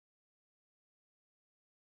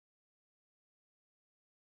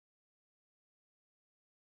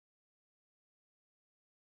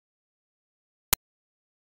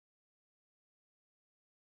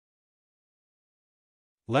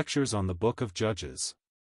Lectures on the Book of Judges.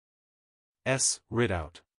 S.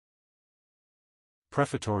 Ridout.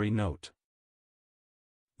 Prefatory Note.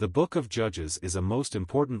 The Book of Judges is a most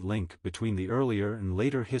important link between the earlier and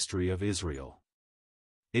later history of Israel.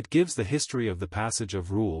 It gives the history of the passage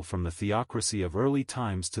of rule from the theocracy of early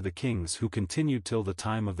times to the kings who continued till the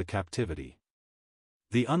time of the captivity.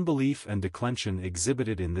 The unbelief and declension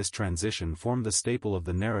exhibited in this transition form the staple of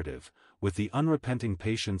the narrative, with the unrepenting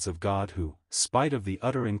patience of God who, spite of the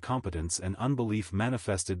utter incompetence and unbelief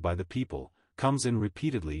manifested by the people, comes in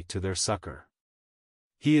repeatedly to their succor.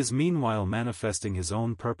 He is meanwhile manifesting his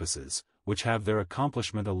own purposes, which have their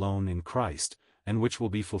accomplishment alone in Christ, and which will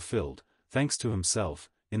be fulfilled, thanks to himself,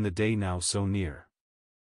 in the day now so near.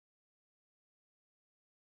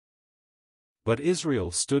 But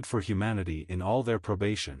Israel stood for humanity in all their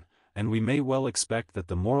probation, and we may well expect that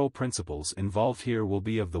the moral principles involved here will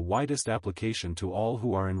be of the widest application to all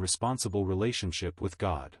who are in responsible relationship with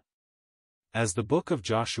God. As the book of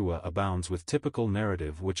Joshua abounds with typical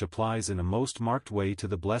narrative which applies in a most marked way to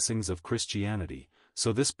the blessings of Christianity,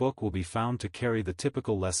 so this book will be found to carry the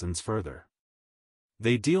typical lessons further.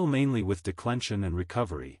 They deal mainly with declension and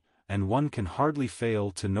recovery, and one can hardly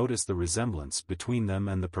fail to notice the resemblance between them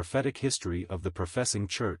and the prophetic history of the professing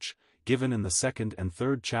church, given in the 2nd and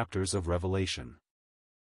 3rd chapters of Revelation.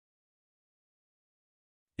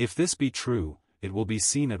 If this be true, it will be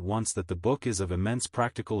seen at once that the book is of immense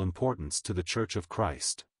practical importance to the Church of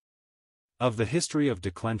Christ. Of the history of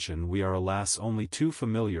declension we are alas only too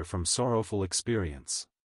familiar from sorrowful experience.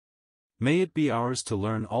 May it be ours to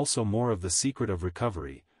learn also more of the secret of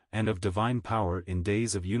recovery, and of divine power in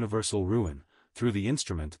days of universal ruin, through the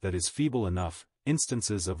instrument that is feeble enough,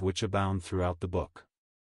 instances of which abound throughout the book.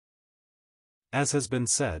 As has been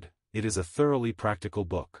said, it is a thoroughly practical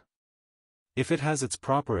book. If it has its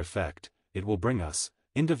proper effect, it will bring us,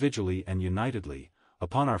 individually and unitedly,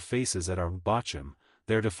 upon our faces at our bottom,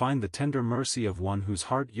 there to find the tender mercy of one whose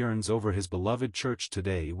heart yearns over his beloved church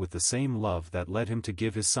today with the same love that led him to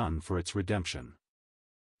give his Son for its redemption.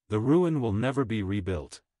 The ruin will never be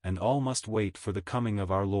rebuilt, and all must wait for the coming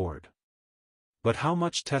of our Lord. But how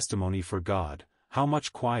much testimony for God, how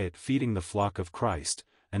much quiet feeding the flock of Christ,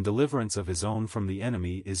 and deliverance of his own from the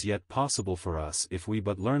enemy is yet possible for us if we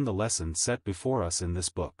but learn the lesson set before us in this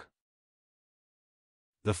book.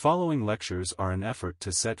 The following lectures are an effort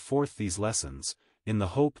to set forth these lessons, in the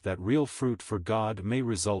hope that real fruit for God may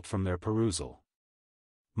result from their perusal.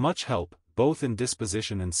 Much help, both in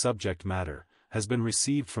disposition and subject matter, has been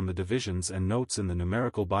received from the divisions and notes in the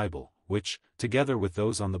numerical Bible, which, together with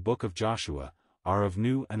those on the book of Joshua, are of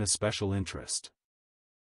new and especial interest.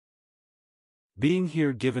 Being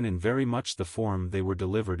here given in very much the form they were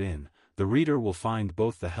delivered in, the reader will find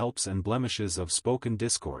both the helps and blemishes of spoken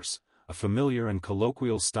discourse, a familiar and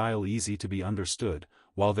colloquial style easy to be understood,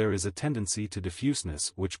 while there is a tendency to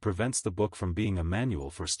diffuseness which prevents the book from being a manual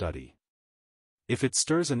for study. If it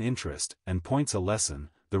stirs an interest, and points a lesson,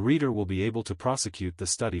 the reader will be able to prosecute the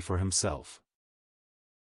study for himself.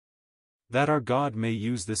 That our God may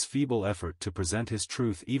use this feeble effort to present his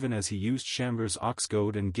truth even as he used Shamgar's ox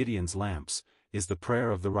goad and Gideon's lamps, is the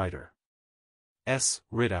prayer of the writer. S.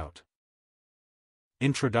 Ridout.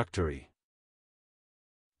 Introductory.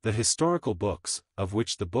 The historical books, of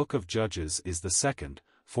which the Book of Judges is the second,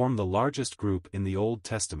 form the largest group in the Old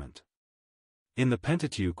Testament. In the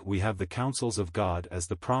Pentateuch we have the counsels of God as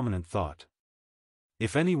the prominent thought.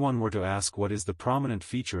 If anyone were to ask what is the prominent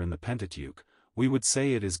feature in the Pentateuch, we would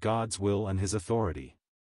say it is God's will and his authority.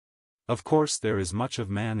 Of course there is much of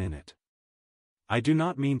man in it. I do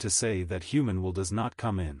not mean to say that human will does not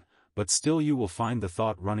come in, but still you will find the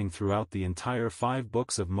thought running throughout the entire 5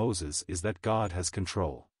 books of Moses is that God has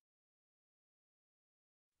control.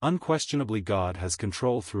 Unquestionably God has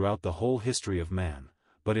control throughout the whole history of man,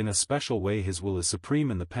 but in a special way his will is supreme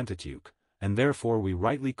in the Pentateuch, and therefore we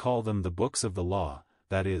rightly call them the books of the law,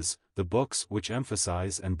 that is, the books which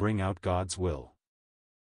emphasize and bring out God's will.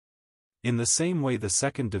 In the same way the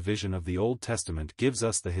second division of the Old Testament gives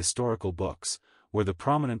us the historical books, where the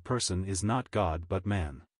prominent person is not God but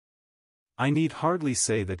man. I need hardly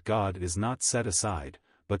say that God is not set aside,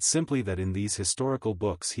 but simply that in these historical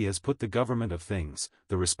books he has put the government of things,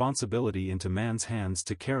 the responsibility into man's hands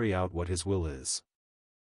to carry out what his will is.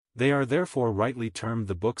 They are therefore rightly termed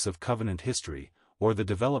the books of covenant history, or the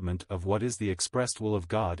development of what is the expressed will of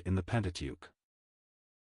God in the Pentateuch.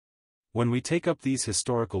 When we take up these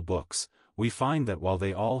historical books, we find that while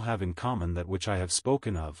they all have in common that which I have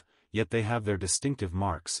spoken of, yet they have their distinctive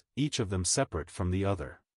marks, each of them separate from the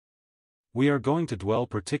other. We are going to dwell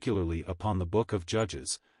particularly upon the book of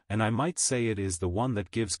Judges, and I might say it is the one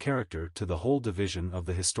that gives character to the whole division of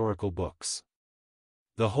the historical books.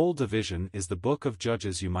 The whole division is the book of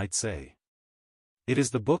Judges, you might say. It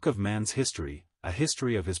is the book of man's history, a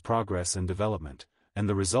history of his progress and development, and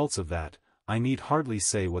the results of that, I need hardly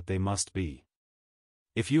say what they must be.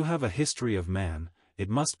 If you have a history of man,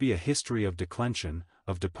 it must be a history of declension,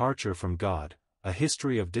 of departure from God, a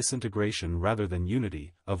history of disintegration rather than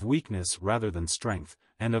unity, of weakness rather than strength,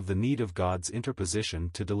 and of the need of God's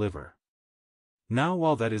interposition to deliver. Now,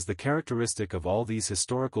 while that is the characteristic of all these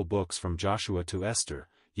historical books from Joshua to Esther,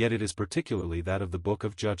 yet it is particularly that of the book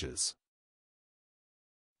of Judges.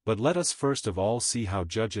 But let us first of all see how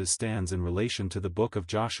Judges stands in relation to the book of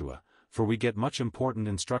Joshua, for we get much important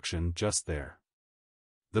instruction just there.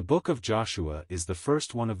 The book of Joshua is the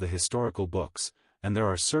first one of the historical books, and there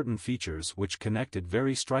are certain features which connect it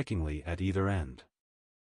very strikingly at either end.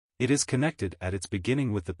 It is connected at its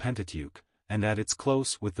beginning with the Pentateuch, and at its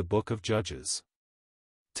close with the book of Judges.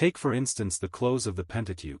 Take for instance the close of the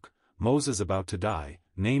Pentateuch. Moses, about to die,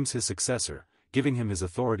 names his successor, giving him his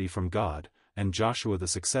authority from God, and Joshua the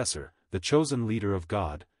successor, the chosen leader of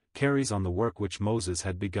God, carries on the work which Moses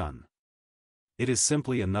had begun. It is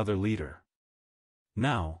simply another leader.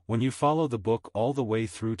 Now, when you follow the book all the way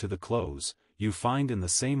through to the close, you find in the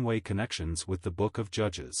same way connections with the book of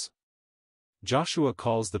Judges. Joshua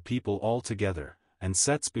calls the people all together, and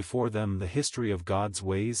sets before them the history of God's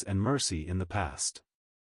ways and mercy in the past.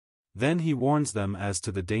 Then he warns them as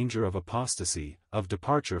to the danger of apostasy, of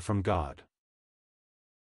departure from God.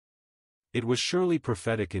 It was surely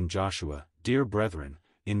prophetic in Joshua, dear brethren,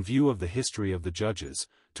 in view of the history of the Judges,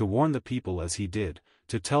 to warn the people as he did,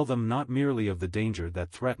 to tell them not merely of the danger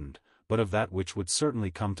that threatened, but of that which would certainly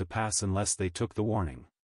come to pass unless they took the warning.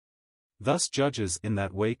 Thus Judges in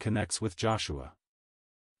that way connects with Joshua.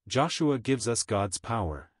 Joshua gives us God's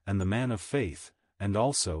power, and the man of faith, and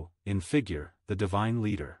also, in figure, the divine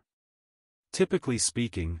leader. Typically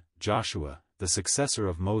speaking, Joshua, the successor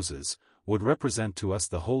of Moses, would represent to us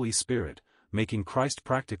the Holy Spirit, making Christ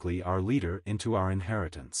practically our leader into our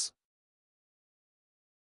inheritance.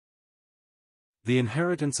 The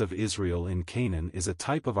inheritance of Israel in Canaan is a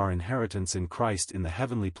type of our inheritance in Christ in the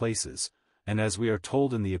heavenly places, and as we are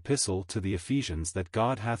told in the epistle to the Ephesians that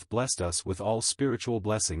God hath blessed us with all spiritual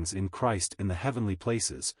blessings in Christ in the heavenly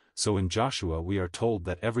places, so in Joshua we are told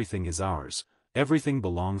that everything is ours, everything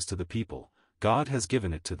belongs to the people, God has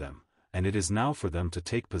given it to them, and it is now for them to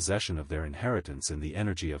take possession of their inheritance in the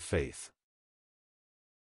energy of faith.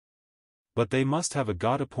 But they must have a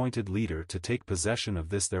God-appointed leader to take possession of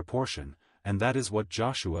this their portion, and that is what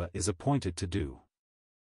Joshua is appointed to do.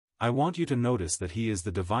 I want you to notice that he is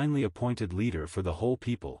the divinely appointed leader for the whole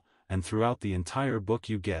people, and throughout the entire book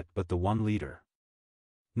you get but the one leader.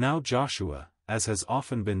 Now Joshua, as has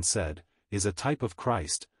often been said, is a type of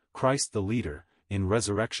Christ, Christ the leader, in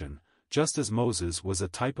resurrection, just as Moses was a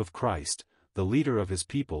type of Christ, the leader of his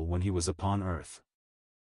people when he was upon earth.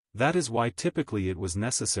 That is why typically it was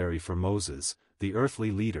necessary for Moses, the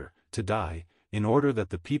earthly leader, to die, in order that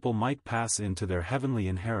the people might pass into their heavenly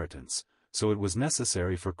inheritance, so it was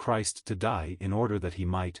necessary for Christ to die in order that he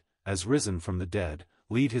might, as risen from the dead,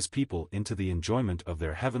 lead his people into the enjoyment of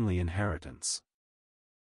their heavenly inheritance.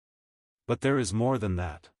 But there is more than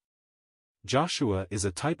that. Joshua is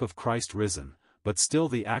a type of Christ risen, but still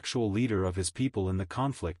the actual leader of his people in the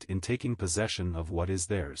conflict in taking possession of what is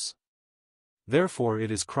theirs. Therefore it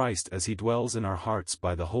is Christ as he dwells in our hearts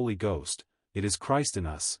by the Holy Ghost, it is Christ in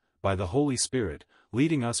us, by the Holy Spirit,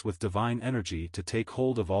 leading us with divine energy to take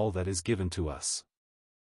hold of all that is given to us.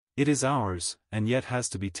 It is ours, and yet has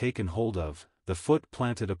to be taken hold of, the foot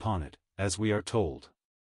planted upon it, as we are told.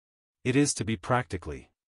 It is to be practically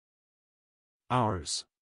ours.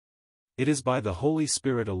 It is by the Holy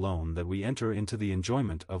Spirit alone that we enter into the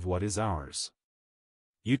enjoyment of what is ours.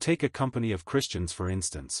 You take a company of Christians for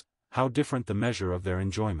instance, how different the measure of their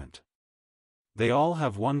enjoyment. They all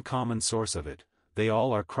have one common source of it, they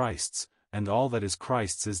all are Christ's, and all that is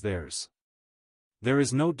Christ's is theirs. There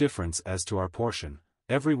is no difference as to our portion,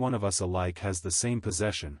 every one of us alike has the same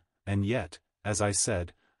possession, and yet, as I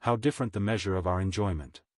said, how different the measure of our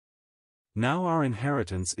enjoyment. Now our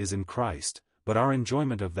inheritance is in Christ, but our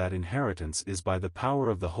enjoyment of that inheritance is by the power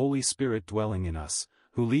of the Holy Spirit dwelling in us,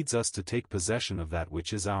 who leads us to take possession of that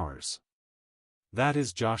which is ours. That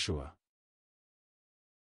is Joshua.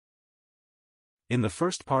 In the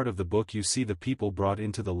first part of the book you see the people brought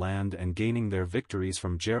into the land and gaining their victories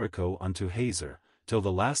from Jericho unto Hazor, till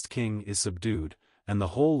the last king is subdued, and the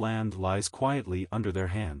whole land lies quietly under their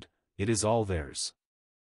hand, it is all theirs.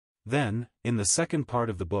 Then, in the second part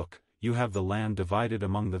of the book, you have the land divided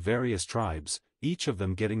among the various tribes, each of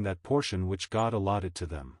them getting that portion which God allotted to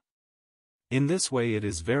them. In this way it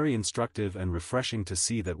is very instructive and refreshing to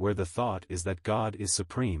see that where the thought is that God is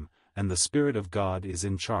supreme, and the Spirit of God is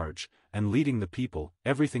in charge, and leading the people,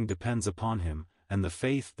 everything depends upon him, and the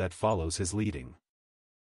faith that follows his leading.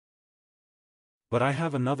 But I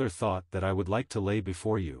have another thought that I would like to lay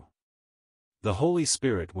before you. The Holy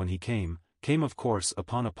Spirit when he came of course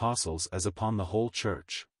upon apostles as upon the whole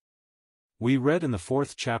church. We read in the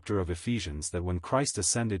 4th chapter of Ephesians that when Christ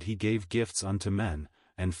ascended he gave gifts unto men,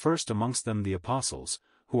 and first amongst them the apostles,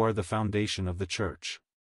 who are the foundation of the church.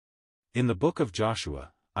 In the book of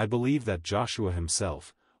Joshua, I believe that Joshua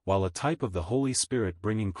himself, while a type of the Holy Spirit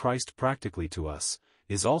bringing Christ practically to us,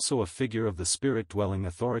 is also a figure of the Spirit dwelling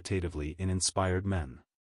authoritatively in inspired men.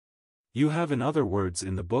 You have in other words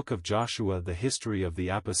in the book of Joshua the history of the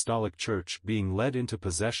apostolic church being led into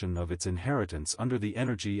possession of its inheritance under the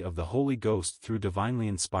energy of the Holy Ghost through divinely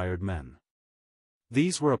inspired men.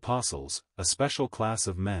 These were apostles, a special class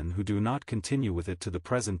of men who do not continue with it to the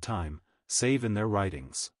present time, save in their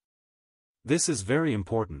writings. This is very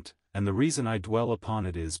important, and the reason I dwell upon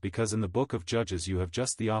it is because in the book of Judges you have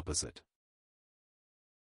just the opposite.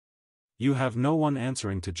 You have no one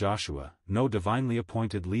answering to Joshua, no divinely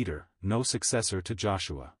appointed leader, no successor to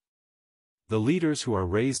Joshua. The leaders who are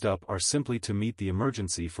raised up are simply to meet the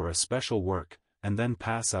emergency for a special work, and then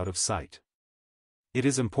pass out of sight. It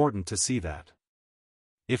is important to see that.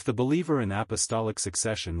 If the believer in apostolic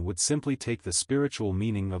succession would simply take the spiritual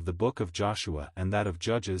meaning of the book of Joshua and that of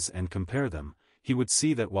Judges and compare them, he would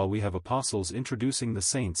see that while we have apostles introducing the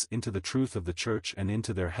saints into the truth of the church and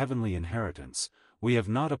into their heavenly inheritance, we have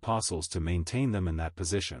not apostles to maintain them in that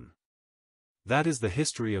position. That is the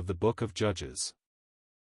history of the book of Judges.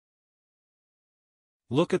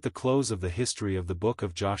 Look at the close of the history of the book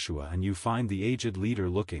of Joshua and you find the aged leader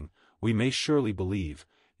looking, we may surely believe,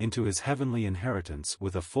 into his heavenly inheritance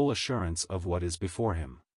with a full assurance of what is before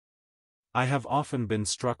him. I have often been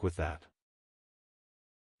struck with that.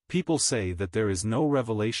 People say that there is no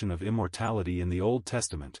revelation of immortality in the Old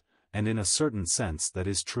Testament, and in a certain sense that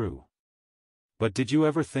is true. But did you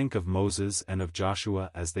ever think of Moses and of Joshua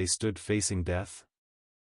as they stood facing death?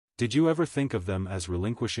 Did you ever think of them as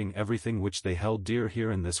relinquishing everything which they held dear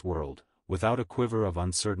here in this world, without a quiver of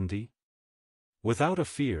uncertainty? Without a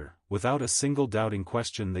fear, without a single doubting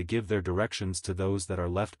question they give their directions to those that are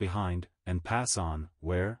left behind, and pass on,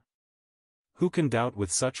 where? Who can doubt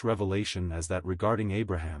with such revelation as that regarding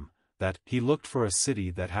Abraham, that he looked for a city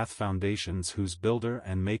that hath foundations whose builder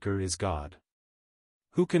and maker is God?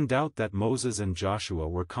 Who can doubt that Moses and Joshua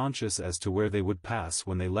were conscious as to where they would pass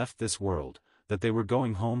when they left this world, that they were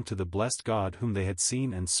going home to the blessed God whom they had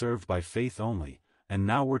seen and served by faith only, and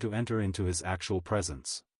now were to enter into his actual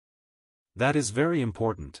presence? That is very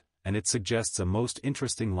important, and it suggests a most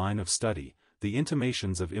interesting line of study, the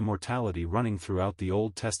intimations of immortality running throughout the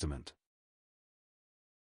Old Testament.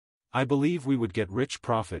 I believe we would get rich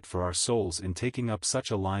profit for our souls in taking up such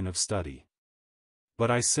a line of study. But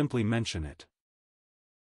I simply mention it.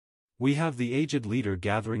 We have the aged leader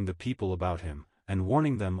gathering the people about him, and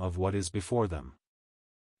warning them of what is before them.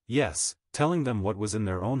 Yes, telling them what was in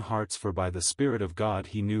their own hearts, for by the Spirit of God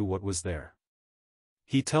he knew what was there.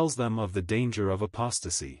 He tells them of the danger of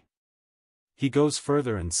apostasy. He goes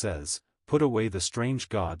further and says, "Put away the strange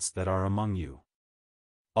gods that are among you."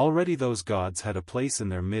 Already those gods had a place in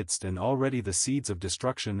their midst, and already the seeds of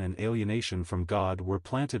destruction and alienation from God were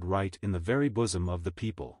planted right in the very bosom of the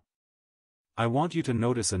people. I want you to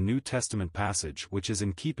notice a New Testament passage which is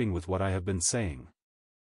in keeping with what I have been saying.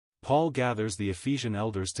 Paul gathers the Ephesian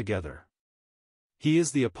elders together. He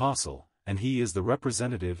is the apostle, and he is the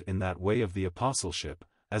representative in that way of the apostleship,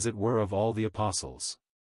 as it were of all the apostles.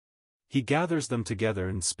 He gathers them together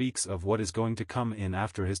and speaks of what is going to come in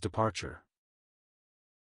after his departure.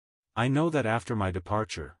 I know that after my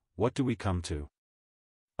departure, what do we come to?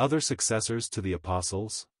 Other successors to the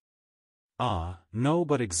apostles? No,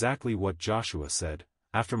 but exactly what Joshua said,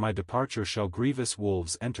 "After my departure shall grievous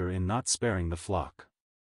wolves enter in, not sparing the flock.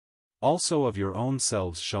 Also of your own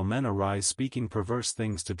selves shall men arise speaking perverse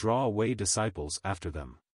things to draw away disciples after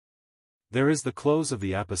them." There is the close of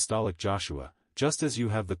the apostolic Joshua, just as you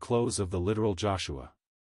have the close of the literal Joshua.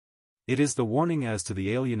 It is the warning as to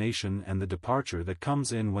the alienation and the departure that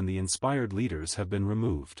comes in when the inspired leaders have been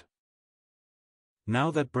removed. Now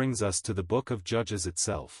that brings us to the book of Judges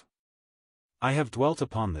itself. I have dwelt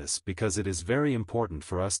upon this because it is very important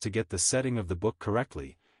for us to get the setting of the book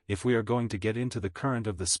correctly, if we are going to get into the current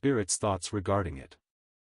of the Spirit's thoughts regarding it.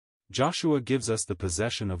 Joshua gives us the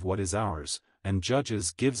possession of what is ours, and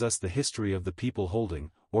Judges gives us the history of the people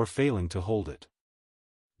holding, or failing to hold it.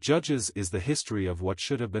 Judges is the history of what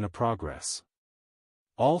should have been a progress.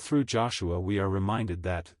 All through Joshua we are reminded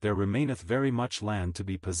that there remaineth very much land to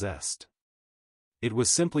be possessed. It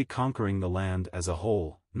was simply conquering the land as a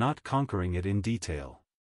whole, not conquering it in detail.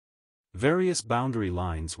 Various boundary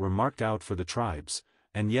lines were marked out for the tribes,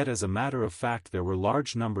 and yet as a matter of fact there were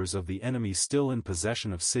large numbers of the enemy still in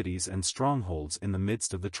possession of cities and strongholds in the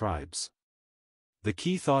midst of the tribes. The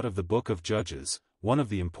key thought of the book of Judges, one of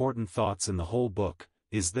the important thoughts in the whole book,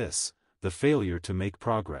 is this: the failure to make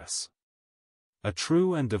progress. A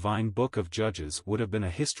true and divine book of Judges would have been a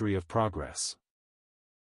history of progress.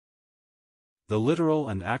 The literal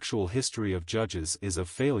and actual history of Judges is of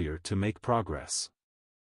failure to make progress.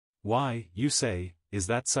 Why, you say, is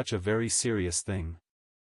that such a very serious thing?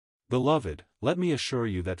 Beloved, let me assure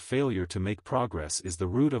you that failure to make progress is the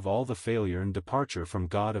root of all the failure and departure from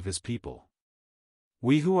God of His people.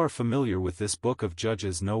 We who are familiar with this book of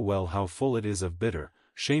Judges know well how full it is of bitter,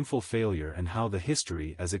 shameful failure, and how the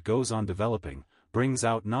history as it goes on developing, brings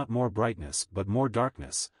out not more brightness but more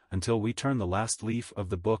darkness, until we turn the last leaf of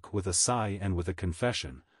the book with a sigh and with a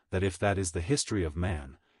confession, that if that is the history of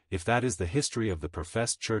man, if that is the history of the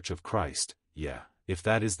professed Church of Christ, if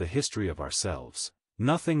that is the history of ourselves,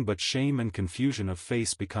 nothing but shame and confusion of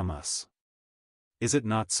face become us. Is it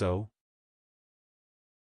not so?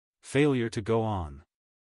 Failure to go on.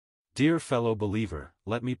 Dear fellow believer,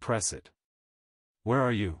 let me press it. Where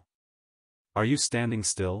are you? Are you standing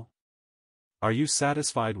still? Are you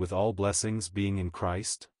satisfied with all blessings being in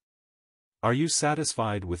Christ? Are you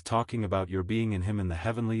satisfied with talking about your being in Him in the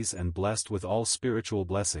heavenlies and blessed with all spiritual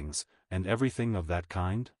blessings, and everything of that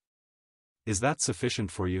kind? Is that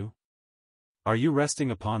sufficient for you? Are you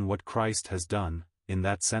resting upon what Christ has done, in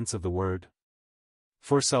that sense of the word?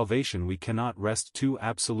 For salvation we cannot rest too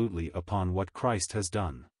absolutely upon what Christ has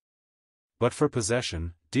done. But for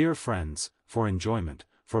possession, dear friends, for enjoyment,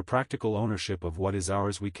 for practical ownership of what is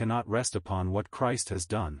ours we cannot rest upon what Christ has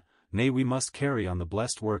done, nay we must carry on the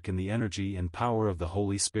blessed work in the energy and power of the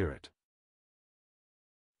Holy Spirit.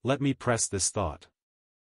 Let me press this thought.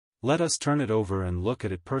 Let us turn it over and look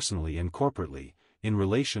at it personally and corporately, in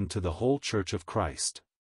relation to the whole Church of Christ.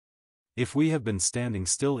 If we have been standing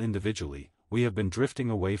still individually, we have been drifting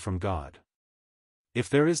away from God. If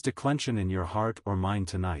there is declension in your heart or mind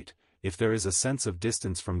tonight, if there is a sense of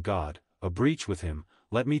distance from God, a breach with Him,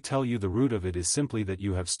 let me tell you the root of it is simply that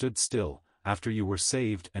you have stood still, after you were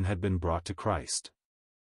saved and had been brought to Christ.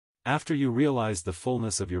 After you realized the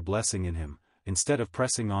fullness of your blessing in Him, instead of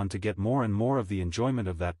pressing on to get more and more of the enjoyment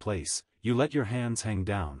of that place, you let your hands hang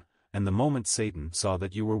down, and the moment Satan saw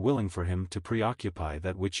that you were willing for him to preoccupy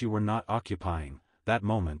that which you were not occupying, that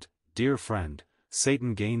moment, dear friend,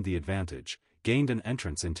 Satan gained the advantage, gained an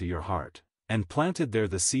entrance into your heart, and planted there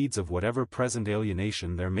the seeds of whatever present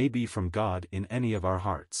alienation there may be from God in any of our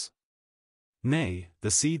hearts. Nay,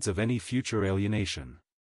 the seeds of any future alienation.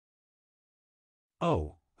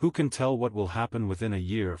 Oh, who can tell what will happen within a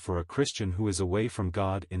year for a Christian who is away from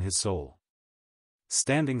God in his soul?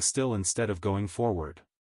 Standing still instead of going forward.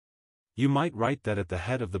 You might write that at the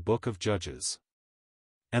head of the book of Judges.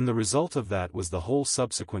 And the result of that was the whole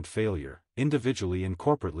subsequent failure, individually and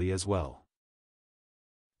corporately as well.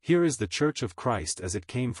 Here is the Church of Christ as it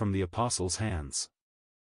came from the apostles' hands.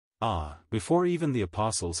 Before even the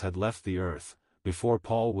apostles had left the earth, before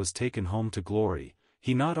Paul was taken home to glory,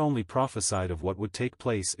 he not only prophesied of what would take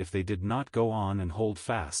place if they did not go on and hold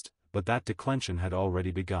fast, but that declension had already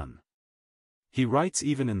begun. He writes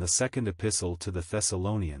even in the second epistle to the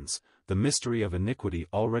Thessalonians, the mystery of iniquity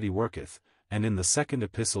already worketh, and in the second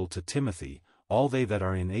epistle to Timothy, all they that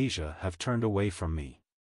are in Asia have turned away from me.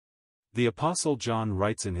 The Apostle John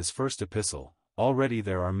writes in his first epistle, already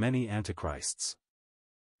there are many antichrists.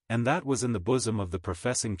 And that was in the bosom of the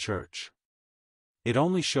professing church. It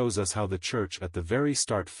only shows us how the church at the very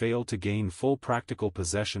start failed to gain full practical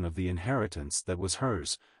possession of the inheritance that was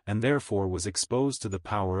hers, and therefore was exposed to the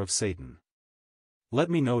power of Satan. Let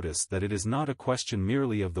me notice that it is not a question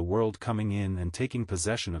merely of the world coming in and taking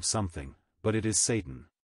possession of something, but it is Satan.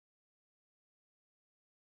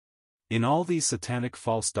 In all these satanic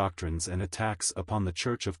false doctrines and attacks upon the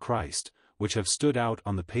Church of Christ, which have stood out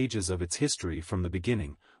on the pages of its history from the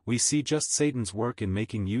beginning, we see just Satan's work in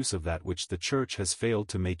making use of that which the Church has failed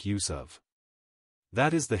to make use of.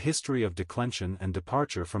 That is the history of declension and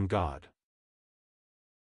departure from God.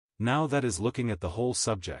 Now that is looking at the whole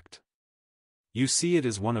subject. You see it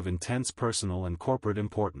is one of intense personal and corporate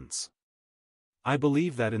importance. I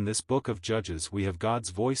believe that in this book of Judges we have God's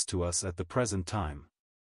voice to us at the present time.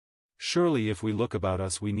 Surely if we look about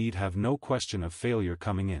us we need have no question of failure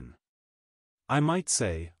coming in. I might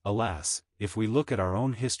say, alas, if we look at our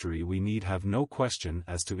own history we need have no question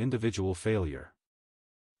as to individual failure.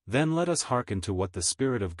 Then let us hearken to what the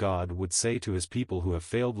Spirit of God would say to his people who have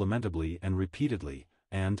failed lamentably and repeatedly,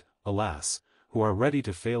 and, alas, who are ready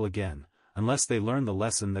to fail again, unless they learn the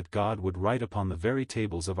lesson that God would write upon the very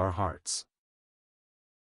tables of our hearts.